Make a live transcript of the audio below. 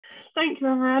thank you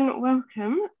everyone,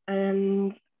 welcome,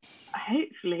 and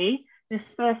hopefully this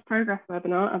first progress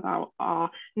webinar about our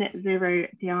net zero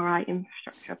DRI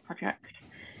infrastructure project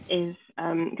is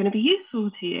going to be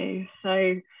useful to you.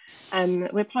 So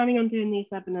we're planning on doing these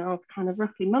webinars kind of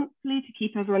roughly monthly to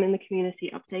keep everyone in the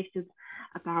community updated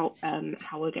about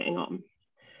how we're getting on.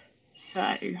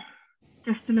 So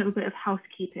just a little bit of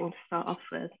housekeeping to start off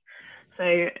with.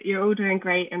 So you're all doing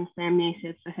great and staying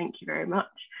muted, so thank you very much.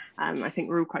 I think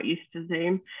we're all quite used to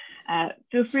Zoom.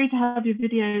 Feel free to have your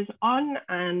videos on,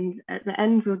 and at the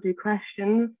end we'll do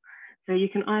questions. So you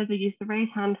can either use the raise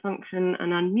hand function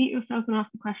and unmute yourself and ask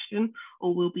a question,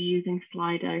 or we'll be using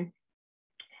Slido.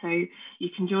 So you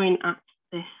can join at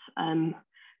this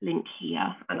link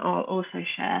here, and I'll also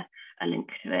share a link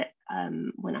to it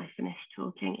when I finish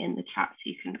talking in the chat so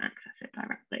you can access it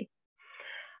directly.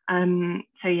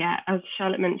 So yeah, as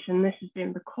Charlotte mentioned, this is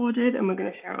being recorded and we're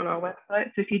going to share it on our website.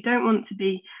 So if you don't want to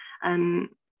be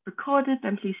recorded,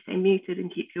 then please stay muted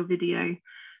and keep your video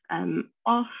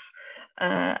off.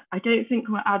 I don't think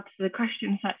we'll add the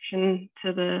question section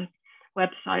to the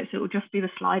website, so it will just be the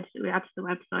slides that we add to the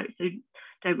website. So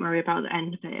don't worry about the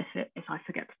end bit. If I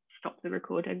forget to stop the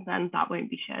recording, then that won't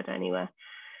be shared anywhere.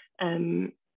 Okay,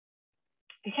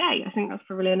 I think that's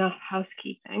probably enough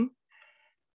housekeeping.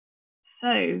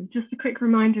 So just a quick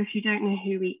reminder, if you don't know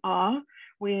who we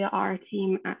are a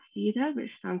team at CEDA,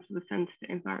 which stands for the Centre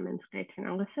for Environmental Data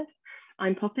Analysis.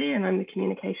 I'm Poppy and I'm the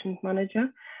Communications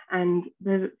Manager, and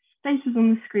the faces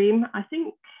on the screen, I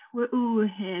think we're all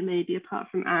here maybe apart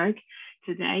from Ag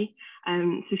today.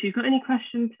 So if you've got any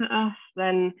questions for us,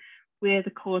 then we're the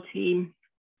core team.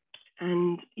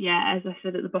 And yeah, as I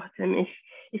said at the bottom,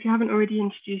 if you haven't already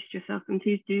introduced yourself, then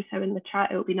please do so in the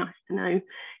chat. It would be nice to know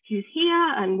who's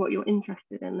here and what you're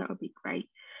interested in. That would be great.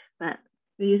 But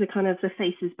these are kind of the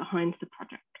faces behind the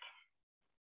project.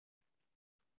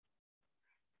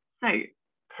 So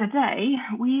today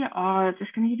we are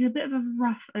just going to give you a bit of a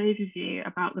rough overview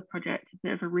about the project, a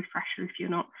bit of a refresher if you're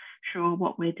not sure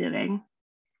what we're doing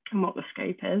and what the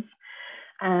scope is.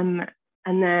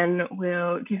 And then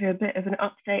we'll give you a bit of an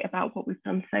update about what we've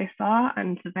done so far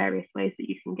and the various ways that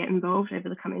you can get involved over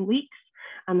the coming weeks.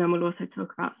 And then we'll also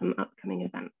talk about some upcoming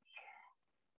events.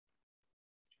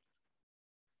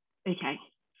 Okay,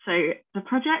 so the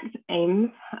project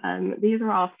aims, these are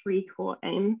our 3 core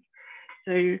aims.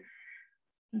 So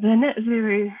the Net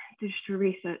Zero Digital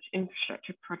Research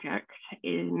Infrastructure Project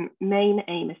main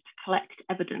aim is to collect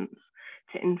evidence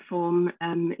to inform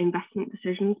investment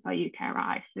decisions by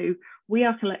UKRI. So we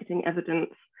are collecting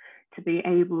evidence to be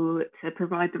able to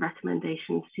provide the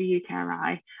recommendations to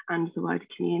UKRI and the wider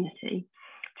community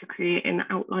to create an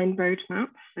outline roadmap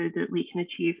so that we can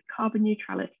achieve carbon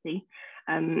neutrality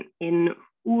in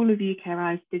all of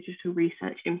UKRI's digital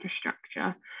research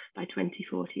infrastructure by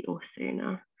 2040 or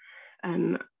sooner.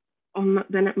 On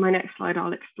my next slide,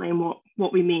 I'll explain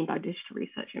what we mean by digital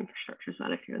research infrastructure as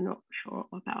well, if you're not sure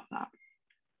about that.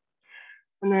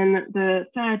 And then the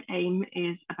third aim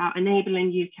is about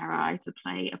enabling UKRI to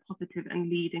play a positive and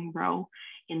leading role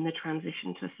in the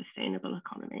transition to a sustainable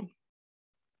economy.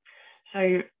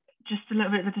 So just a little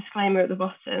bit of a disclaimer at the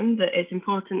bottom that it's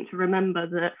important to remember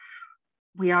that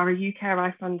we are a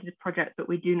UKRI funded project, but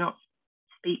we do not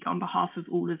speak on behalf of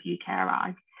all of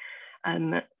UKRI.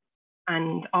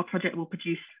 And our project will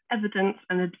produce evidence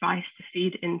and advice to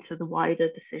feed into the wider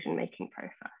decision-making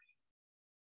process.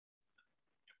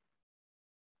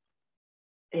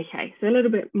 Okay, so a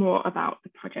little bit more about the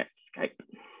project scope.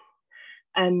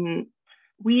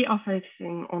 We are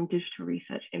focusing on digital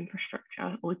research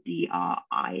infrastructure, or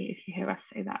DRI, if you hear us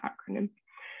say that acronym.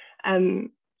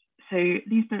 So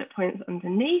these bullet points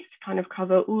underneath kind of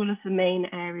cover all of the main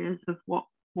areas of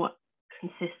what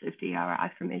consists of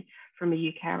DRI from a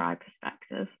UKRI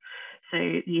perspective.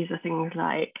 So these are things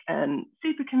like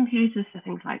supercomputers, so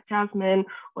things like Jasmine,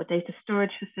 or data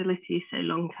storage facilities, so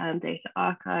long-term data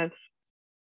archives.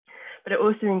 But it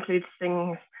also includes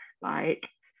things like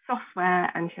software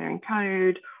and sharing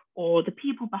code, or the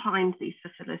people behind these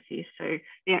facilities, so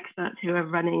the experts who are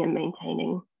running and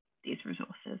maintaining these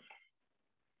resources.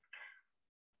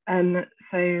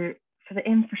 So for the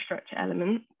infrastructure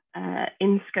element,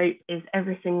 in scope is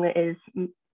everything that is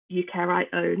UKRI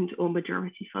owned or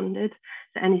majority funded.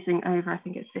 So anything over, I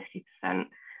think it's 50%,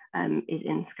 is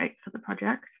in scope for the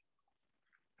project.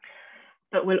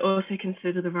 But we'll also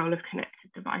consider the role of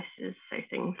connected devices, so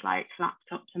things like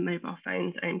laptops and mobile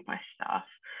phones owned by staff,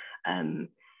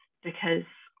 because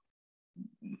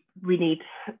we need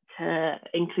to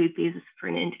include these for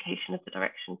an indication of the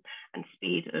direction and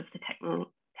speed of the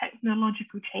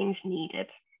technological change needed.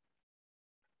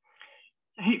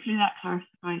 So hopefully that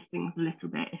clarifies simplifies things a little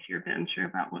bit if you're a bit unsure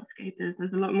about what scope is.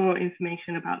 There's a lot more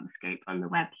information about the scope on the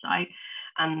website,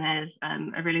 and there's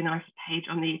a really nice page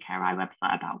on the UKRI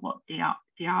website about what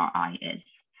DRI is.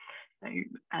 So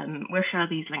we'll share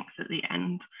these links at the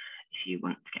end if you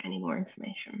want to get any more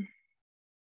information.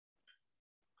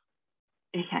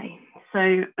 Okay, so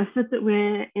I said that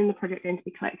we're in the project going to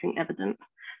be collecting evidence.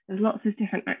 There's lots of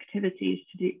different activities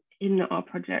to do in our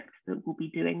project that will be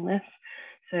doing this.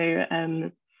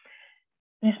 So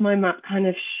this mind map kind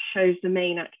of shows the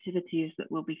main activities that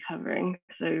we'll be covering.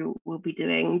 So we'll be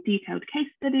doing detailed case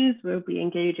studies, we'll be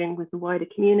engaging with the wider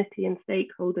community and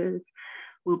stakeholders,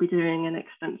 we'll be doing an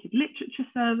extensive literature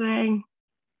survey,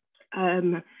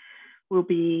 we'll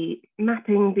be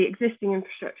mapping the existing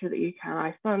infrastructure that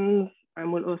UKRI funds,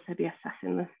 and we'll also be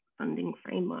assessing the funding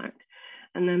framework.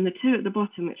 And then the two at the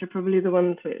bottom, which are probably the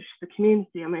ones which the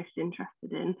community are most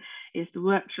interested in, is the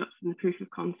workshops and the proof of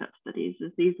concept studies,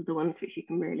 as these are the ones which you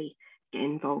can really get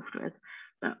involved with.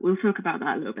 But we'll talk about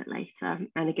that a little bit later.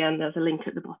 And again, there's a link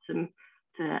at the bottom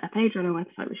to a page on our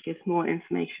website which gives more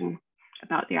information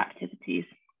about the activities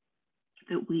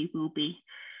that we will be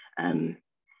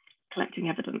collecting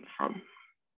evidence from.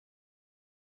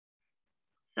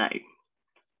 So,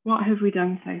 what have we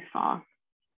done so far?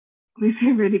 We've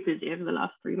been really busy over the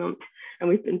last 3 months, and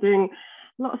we've been doing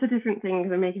lots of different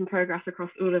things and making progress across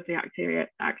all of the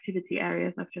activity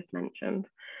areas I've just mentioned.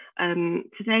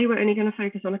 Today, we're only going to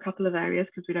focus on a couple of areas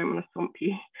because we don't want to swamp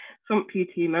you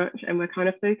too much, and we're kind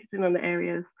of focusing on the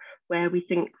areas where we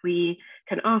think we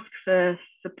can ask for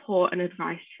support and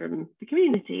advice from the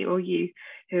community or you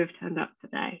who have turned up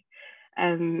today.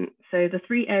 So the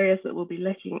 3 areas that we'll be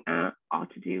looking at are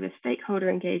to do with stakeholder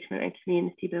engagement and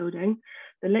community building,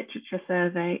 the literature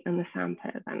survey, and the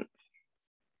sandpit events.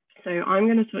 So I'm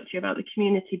going to talk to you about the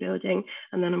community building,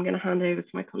 and then I'm going to hand over to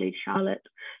my colleague Charlotte,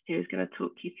 who is going to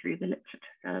talk you through the literature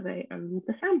survey and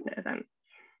the sandpit events.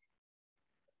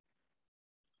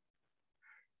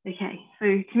 Okay,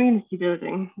 so community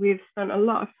building. We've spent a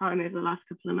lot of time over the last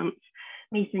couple of months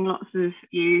meeting lots of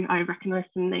you. I recognise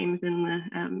some names in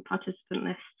the participant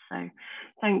list, so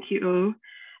thank you all.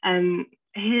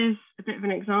 Here's a bit of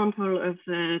an example of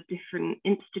the different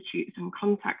institutes and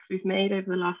contacts we've made over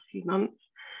the last few months.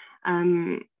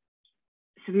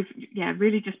 So we've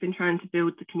really just been trying to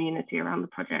build the community around the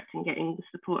project and getting the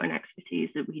support and expertise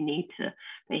that we need to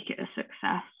make it a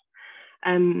success.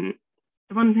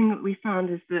 The one thing that we found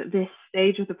is that this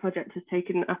stage of the project has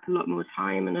taken up a lot more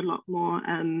time and a lot more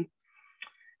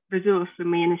resource than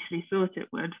we initially thought it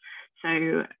would.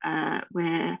 So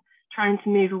we're trying to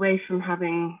move away from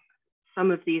having some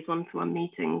of these one-to-one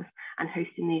meetings and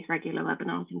hosting these regular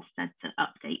webinars instead to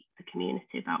update the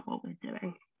community about what we're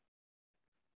doing.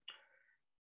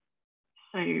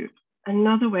 So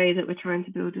another way that we're trying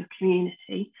to build a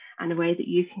community and a way that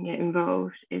you can get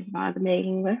involved is via the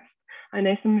mailing list. I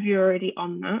know some of you are already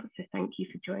on that, so thank you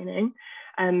for joining.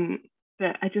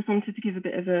 But I just wanted to give a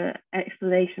bit of an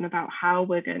explanation about how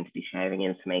we're going to be sharing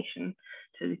information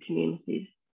to the communities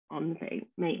on the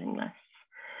mailing list.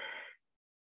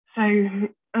 So,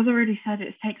 as I already said,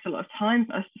 it takes a lot of time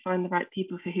for us to find the right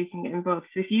people for who can get involved.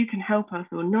 So if you can help us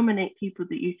or nominate people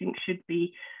that you think should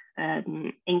be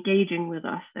engaging with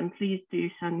us, then please do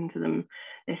send them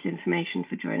this information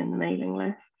for joining the mailing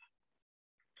list.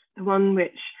 The one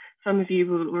which some of you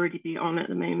will already be on at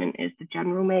the moment is the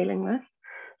general mailing list.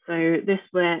 So this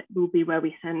will be where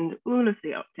we send all of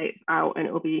the updates out, and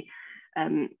it will be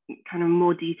kind of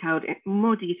more detailed and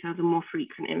more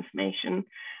frequent information.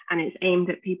 And it's aimed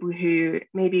at people who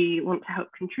maybe want to help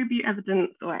contribute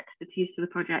evidence or expertise to the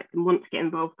project and want to get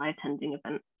involved by attending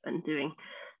events and doing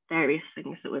various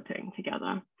things that we're putting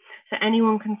together. So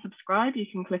anyone can subscribe. You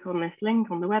can click on this link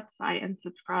on the website and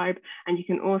subscribe, and you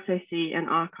can also see an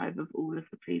archive of all of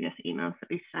the previous emails that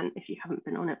we've sent if you haven't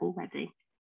been on it already,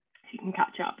 so you can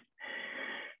catch up.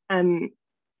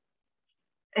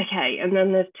 Okay, and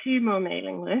then there's 2 more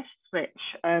mailing lists which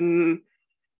are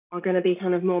going to be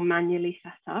kind of more manually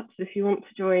set up. So if you want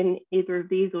to join either of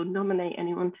these or nominate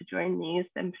anyone to join these,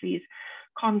 then please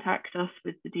contact us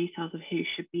with the details of who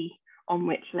should be on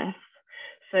which list.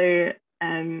 So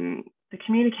the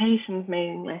communications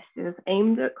mailing list is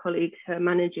aimed at colleagues who are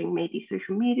managing maybe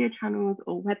social media channels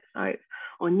or websites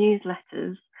or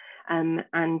newsletters.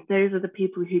 And those are the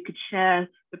people who could share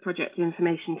the project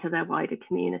information to their wider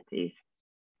communities.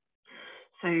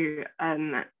 So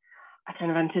I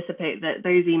kind of anticipate that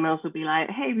those emails will be like,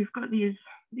 hey, we've got these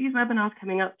webinars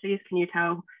coming up, please can you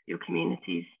tell your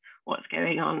communities what's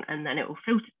going on? And then it will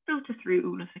filter through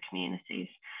all of the communities.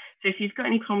 So if you've got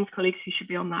any comms colleagues who should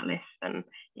be on that list, then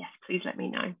yes, please let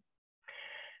me know.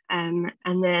 And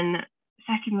then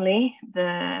secondly,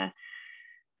 the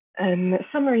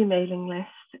summary mailing list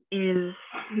is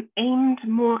aimed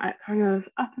more at kind of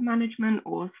upper management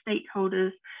or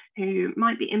stakeholders who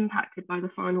might be impacted by the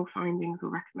final findings or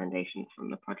recommendations from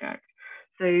the project.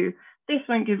 So this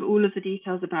won't give all of the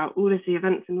details about all of the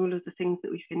events and all of the things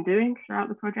that we've been doing throughout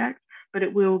the project, but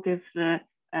it will give the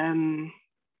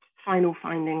final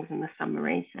findings and the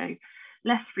summary. So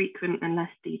less frequent and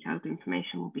less detailed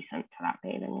information will be sent to that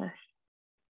mailing list.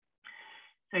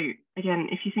 So again,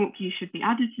 if you think you should be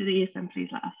added to these, then please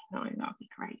let us know. That would be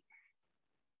great.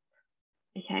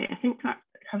 Okay, I think that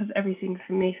covers everything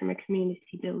for me from a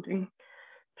community building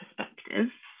perspective.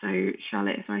 So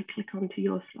Charlotte, if I click onto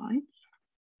your slides.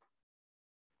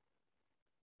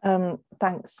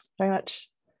 Thanks very much.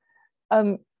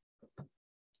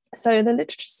 So the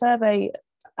literature survey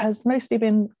has mostly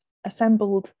been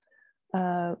assembled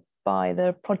by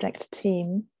the project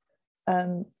team.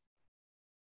 Quite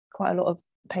a lot of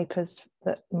papers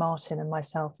that Martin and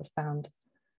myself have found.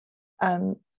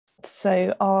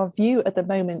 So our view at the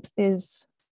moment is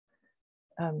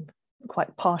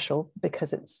quite partial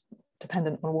because it's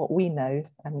dependent on what we know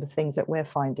and the things that we're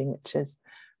finding, which is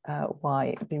why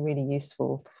it'd be really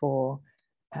useful for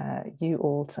you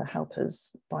all to help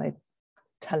us by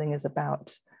telling us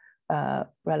about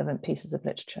relevant pieces of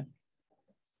literature.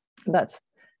 But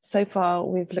so far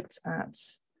we've looked at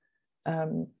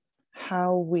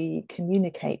how we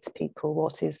communicate to people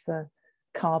what is the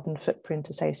carbon footprint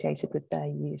associated with their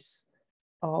use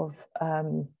of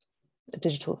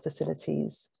digital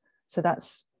facilities. So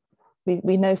that's,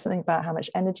 we know something about how much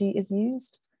energy is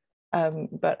used,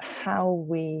 but how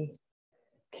we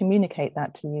communicate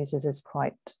that to users is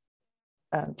quite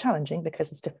challenging because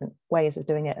there's different ways of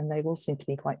doing it and they all seem to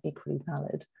be quite equally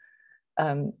valid.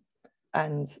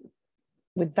 And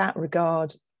with that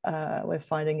regard, we're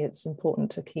finding it's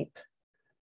important to keep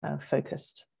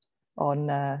focused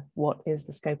on what is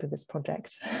the scope of this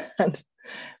project and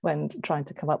when trying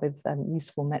to come up with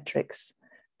useful metrics.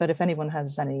 But if anyone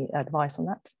has any advice on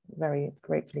that, very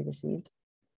gratefully received.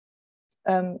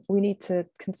 We need to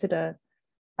consider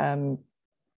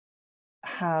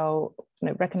how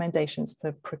recommendations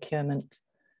for procurement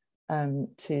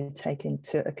to take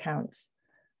into account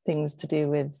things to do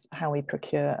with how we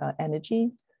procure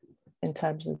energy in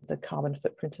terms of the carbon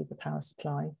footprint of the power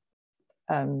supply,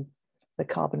 the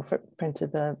carbon footprint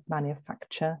of the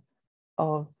manufacture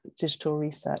of digital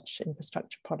research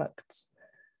infrastructure products,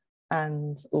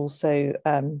 and also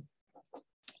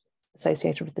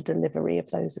associated with the delivery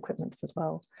of those equipments as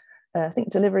well. I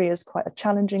think delivery is quite a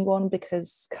challenging one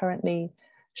because currently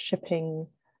shipping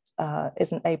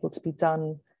isn't able to be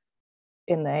done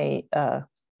in a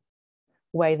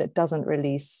way that doesn't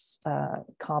release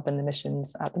carbon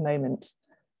emissions at the moment.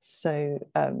 So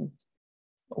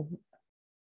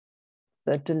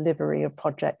the delivery of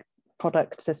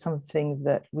products is something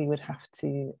that we would have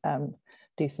to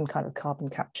do some kind of carbon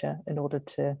capture in order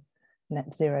to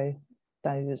net zero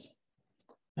those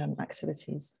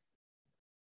activities.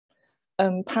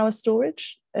 Power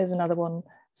storage is another one.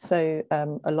 So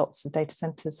lots of data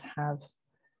centers have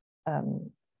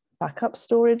backup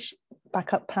storage,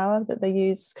 backup power that they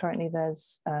use. Currently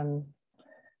there's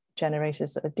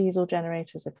generators that are diesel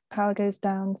generators if power goes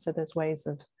down. So there's ways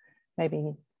of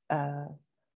maybe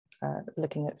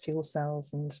looking at fuel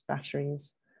cells and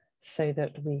batteries so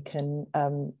that we can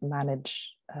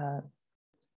manage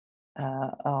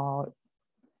our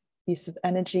use of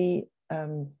energy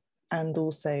and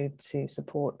also to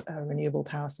support renewable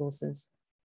power sources.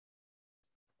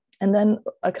 And then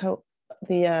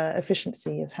the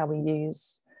efficiency of how we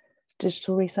use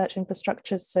digital research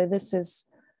infrastructures. So this is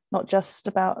not just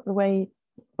about the way,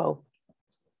 well,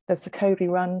 there's the code we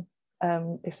run.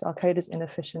 If our code is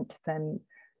inefficient, then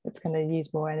it's going to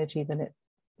use more energy than it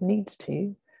needs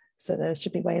to. So there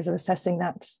should be ways of assessing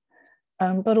that,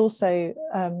 but also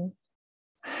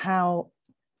how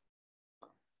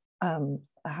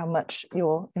much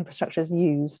your infrastructure is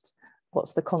used.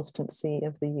 What's the constancy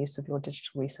of the use of your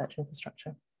digital research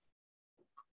infrastructure?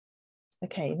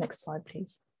 Okay, next slide,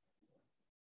 please.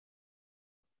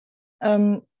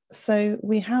 So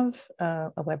we have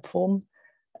a web form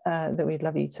that we'd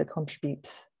love you to contribute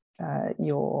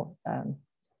your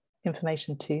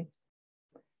information to.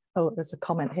 Oh, there's a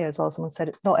comment here as well. Someone said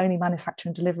it's not only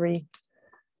manufacturing delivery,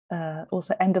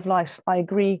 also end of life. I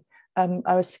agree.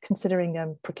 I was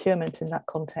considering procurement in that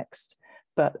context,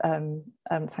 but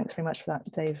thanks very much for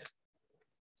that, Dave.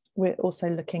 We're also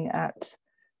looking at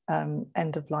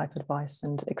end of life advice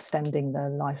and extending the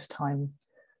lifetime,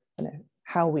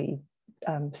 how we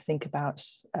think about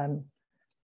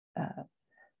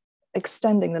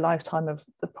extending the lifetime of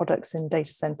the products in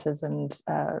data centers and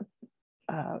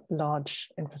large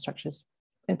infrastructures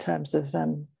in terms of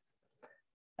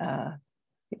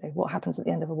what happens at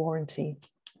the end of a warranty,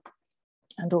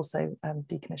 and also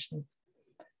decommission.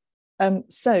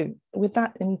 So with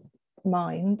that in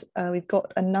mind, we've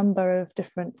got a number of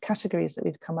different categories that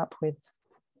we've come up with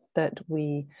that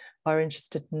we are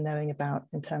interested in knowing about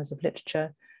in terms of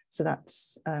literature. So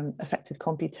that's effective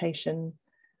computation,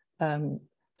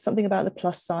 something about the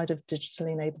plus side of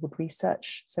digitally enabled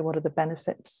research. So what are the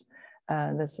benefits?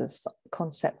 There's this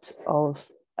concept of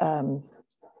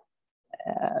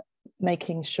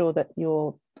making sure that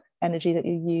your energy that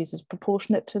you use is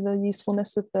proportionate to the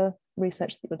usefulness of the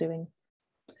research that you're doing.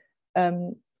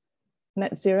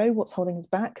 Net zero, what's holding us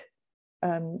back?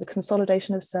 The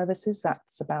consolidation of services,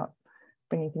 that's about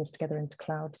bringing things together into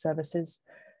cloud services.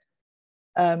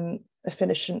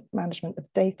 Efficient management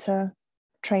of data,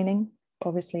 training,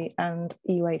 obviously, and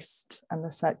e-waste and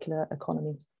the circular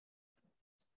economy.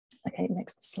 Okay,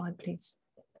 next slide, please.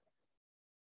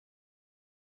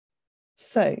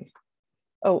 So,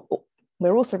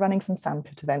 we're also running some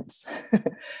sandpit events.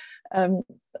 We're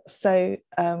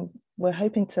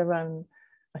hoping to run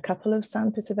a couple of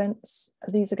sandpit events.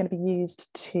 These are going to be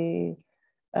used to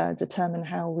determine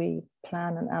how we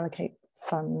plan and allocate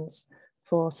funds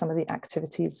for some of the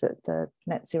activities that the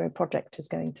Net Zero project is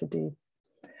going to do.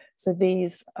 So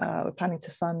these, we're planning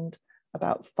to fund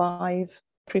about 5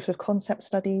 proof of concept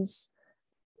studies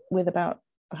with about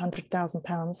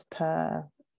 £100,000 per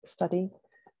study.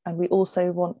 And we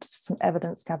also want some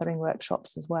evidence gathering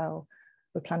workshops as well.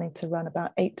 We're planning to run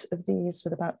about 8 of these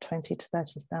with about £20,000 to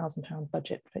 £30,000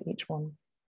 budget for each one.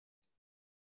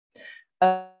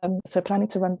 So planning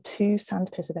to run 2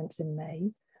 sandpit events in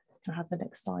May. Can I have the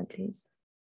next slide, please?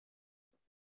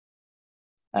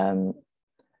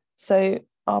 So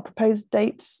our proposed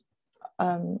dates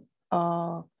are,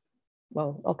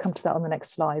 well, I'll come to that on the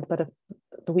next slide, but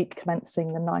the week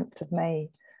commencing the 9th of May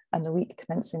and the week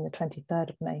commencing the 23rd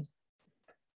of May.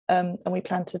 And we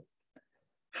plan to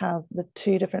have the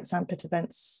 2 different sandpit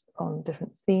events on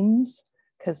different themes,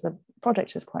 because the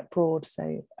project is quite broad.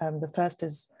 So the first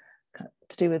is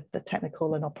to do with the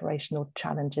technical and operational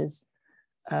challenges.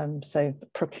 So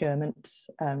procurement,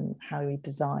 how we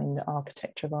design the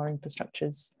architecture of our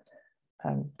infrastructures,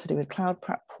 to do with cloud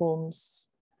platforms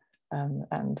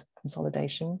and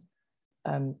consolidation,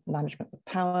 management of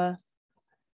power,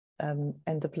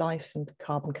 end of life and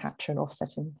carbon capture and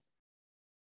offsetting.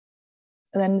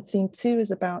 And then theme 2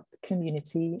 is about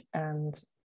community and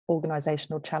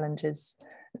organizational challenges.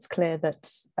 It's clear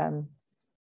that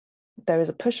there is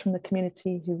a push from the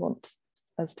community who want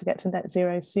us to get to net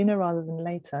zero sooner rather than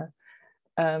later.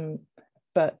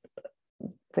 But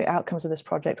the outcomes of this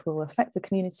project will affect the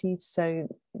community, so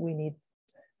we need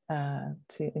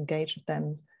to engage with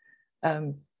them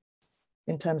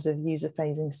in terms of user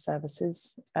phasing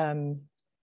services,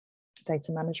 data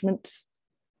management,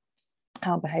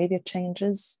 how behavior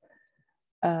changes,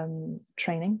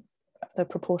 training, the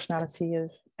proportionality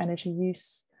of energy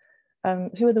use,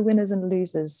 who are the winners and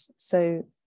losers. So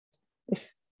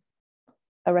if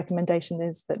a recommendation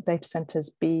is that data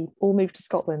centres be all moved to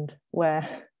Scotland, where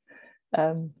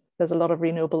there's a lot of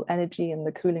renewable energy and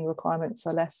the cooling requirements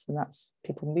are less, and that's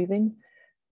people moving.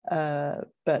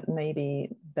 But maybe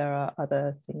there are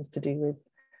other things to do with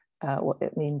what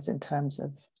it means in terms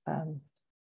of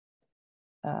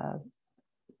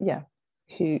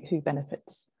who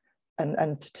benefits,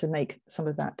 and to make some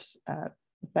of that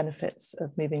benefits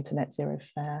of moving to net zero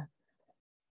fair.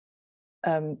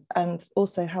 And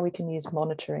also how we can use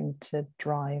monitoring to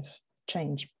drive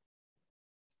change.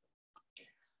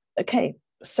 Okay,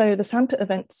 so the sandpit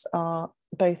events are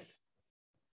both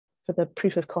for the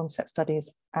proof of concept studies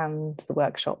and the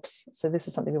workshops. So this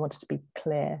is something we wanted to be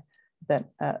clear that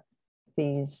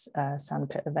these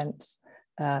sandpit events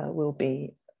will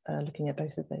be looking at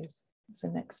both of those. So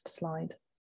next slide.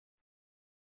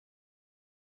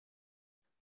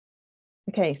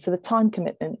 Okay, so the time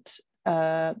commitment,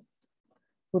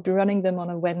 we'll be running them on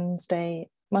a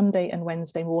Monday and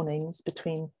Wednesday mornings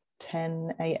between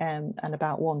 10 a.m. and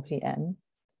about 1 p.m.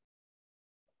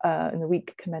 In the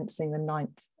week commencing the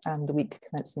 9th and the week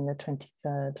commencing the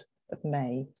 23rd of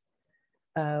May.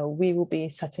 We will be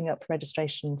setting up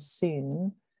registration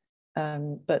soon,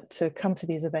 but to come to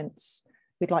these events,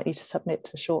 we'd like you to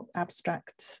submit a short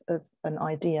abstract of an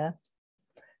idea,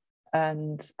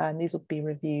 and these will be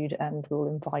reviewed and we'll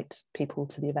invite people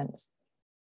to the events.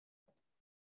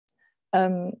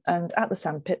 And at the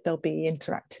sandpit, there'll be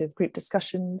interactive group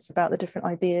discussions about the different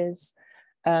ideas,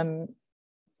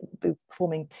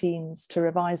 forming teams to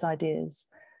revise ideas,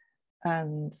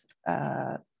 And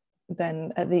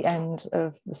then at the end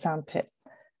of the sandpit,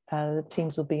 the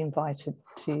teams will be invited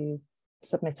to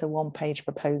submit a one-page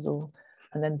proposal,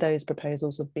 and then those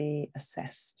proposals will be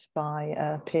assessed by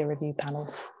a peer review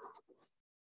panel.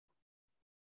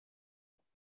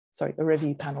 Sorry, a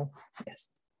review panel, yes.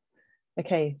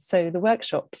 Okay, so the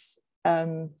workshops,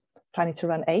 planning to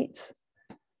run 8.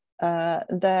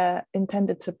 They're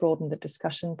intended to broaden the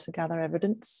discussion to gather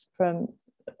evidence from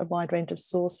a wide range of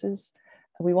sources.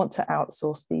 We want to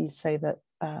outsource these so that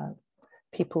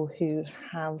people who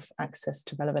have access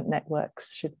to relevant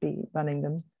networks should be running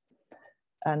them,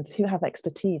 and who have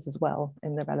expertise as well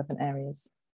in the relevant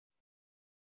areas.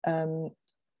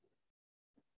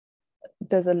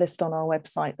 There's a list on our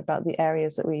website about the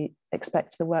areas that we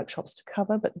expect the workshops to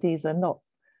cover, but these are not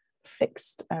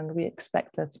fixed, and we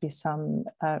expect there to be some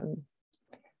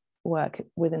work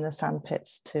within the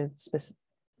sandpits to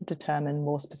determine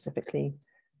more specifically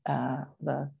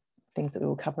the things that we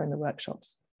will cover in the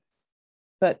workshops.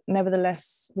 But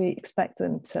nevertheless, we expect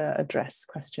them to address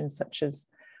questions such as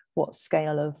what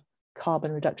scale of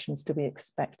carbon reductions do we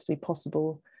expect to be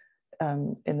possible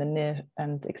in the near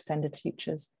and extended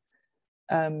futures,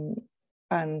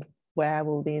 and where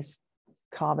will these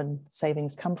carbon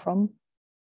savings come from,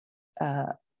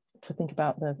 to think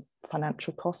about the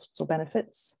financial costs or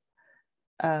benefits,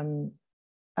 and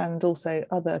also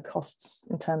other costs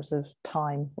in terms of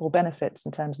time, or benefits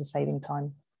in terms of saving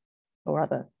time, or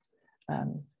other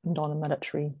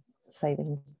non-monetary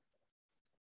savings.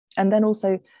 And then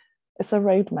also it's a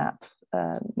roadmap,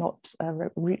 not a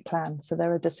route plan. So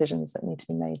there are decisions that need to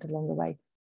be made along the way.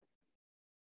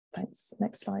 Thanks.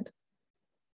 Next slide.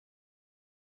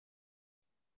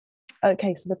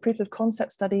 Okay, so the proof of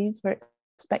concept studies, we're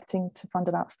expecting to fund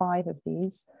about 5 of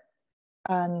these.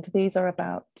 And these are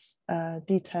about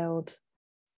detailed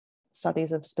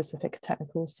studies of specific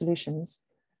technical solutions.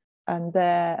 And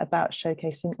they're about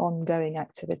showcasing ongoing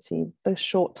activity. The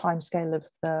short timescale of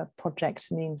the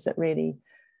project means that really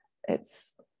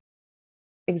it's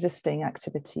existing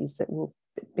activities that we'll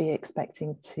be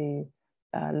expecting to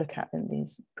look at in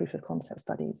these proof of concept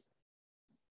studies.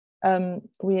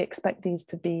 We expect these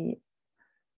to be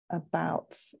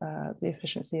about the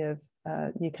efficiency of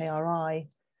UKRI,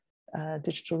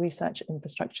 digital research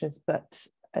infrastructures, but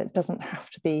it doesn't have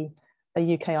to be a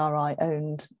UKRI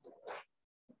owned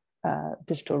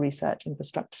digital research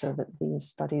infrastructure that these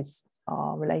studies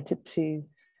are related to,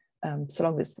 so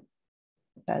long as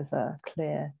there's a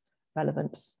clear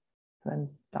relevance, then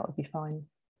that would be fine.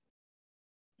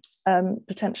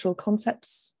 Potential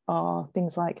concepts are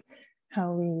things like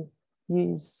how we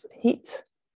use heat.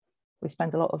 We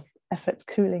spend a lot of effort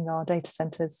cooling our data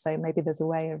centers, so maybe there's a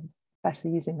way of better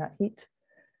using that heat.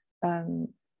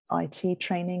 IT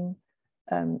training,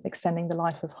 extending the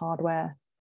life of hardware.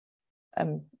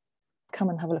 Come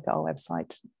and have a look at our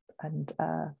website, and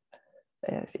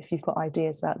if you've got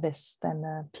ideas about this,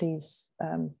 then please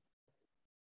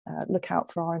look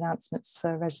out for our announcements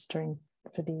for registering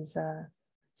for these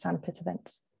sandpit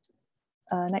events.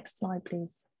 Next slide,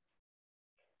 please.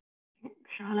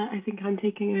 Charlotte, I think I'm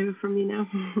taking over from you now.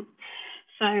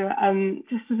 So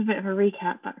just as a bit of a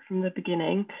recap back from the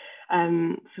beginning,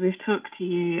 so we've talked to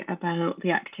you about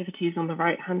the activities on the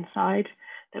right-hand side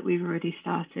that we've already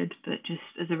started, but just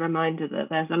as a reminder that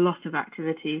there's a lot of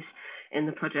activities in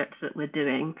the projects that we're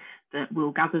doing that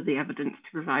will gather the evidence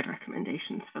to provide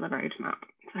recommendations for the roadmap.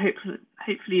 So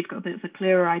hopefully you've got a bit of a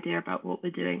clearer idea about what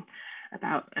we're doing,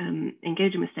 about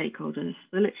engaging with stakeholders,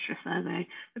 the literature survey,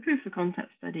 the proof of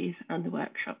concept studies, and the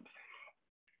workshops.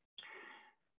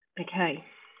 Okay,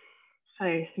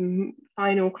 so some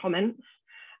final comments.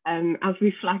 As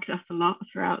we flagged up a lot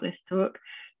throughout this talk,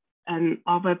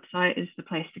 our website is the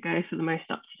place to go for the most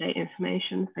up-to-date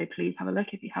information, so please have a look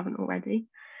if you haven't already.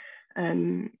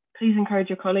 Please encourage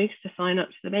your colleagues to sign up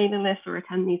to the mailing list or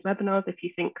attend these webinars if you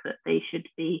think that they should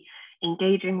be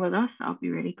engaging with us. That would be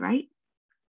really great.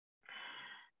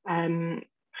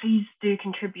 Please do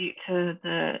contribute to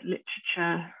the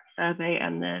literature survey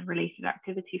and the related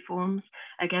activity forms.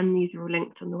 Again, these are all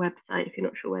linked on the website. If you're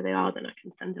not sure where they are, then I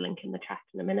can send a link in the chat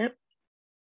in a minute.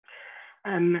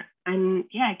 And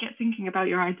yeah, get thinking about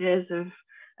your ideas of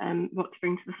what to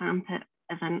bring to the sandpit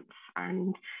events,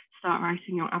 and start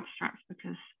writing your abstracts,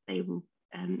 because they will,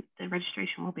 the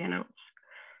registration will be announced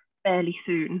fairly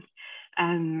soon.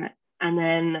 And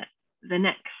then the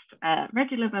next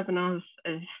regular webinars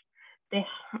of this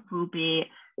will be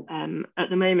at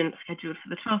the moment scheduled for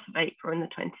the 12th of April and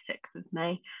the 26th of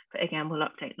May. But again, we'll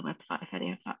update the website if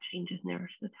any of that changes nearer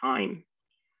to the time.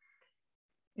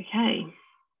 Okay,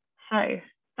 so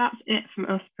that's it from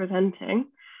us presenting.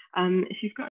 If you've got